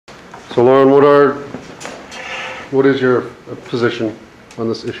So Lauren, what is your position on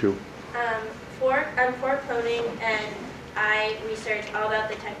this issue? I'm for cloning, and I research all about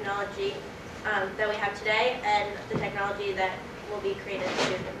the technology that we have today and the technology that will be created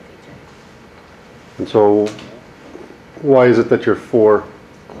soon in the future. And so why is it that you're for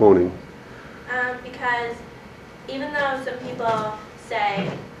cloning? Because even though some people say,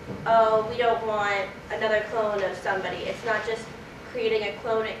 oh, we don't want another clone of somebody, it's not just creating a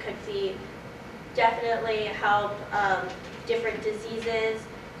clone. It could be definitely help different diseases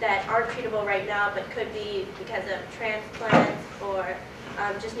that aren't treatable right now, but could be because of transplants or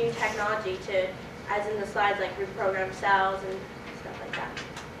just new technology to, as in the slides, like reprogram cells and stuff like that.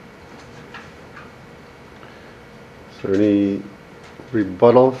 Is there any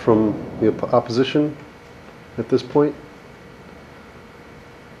rebuttal from the opposition at this point?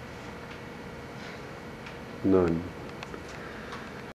 None.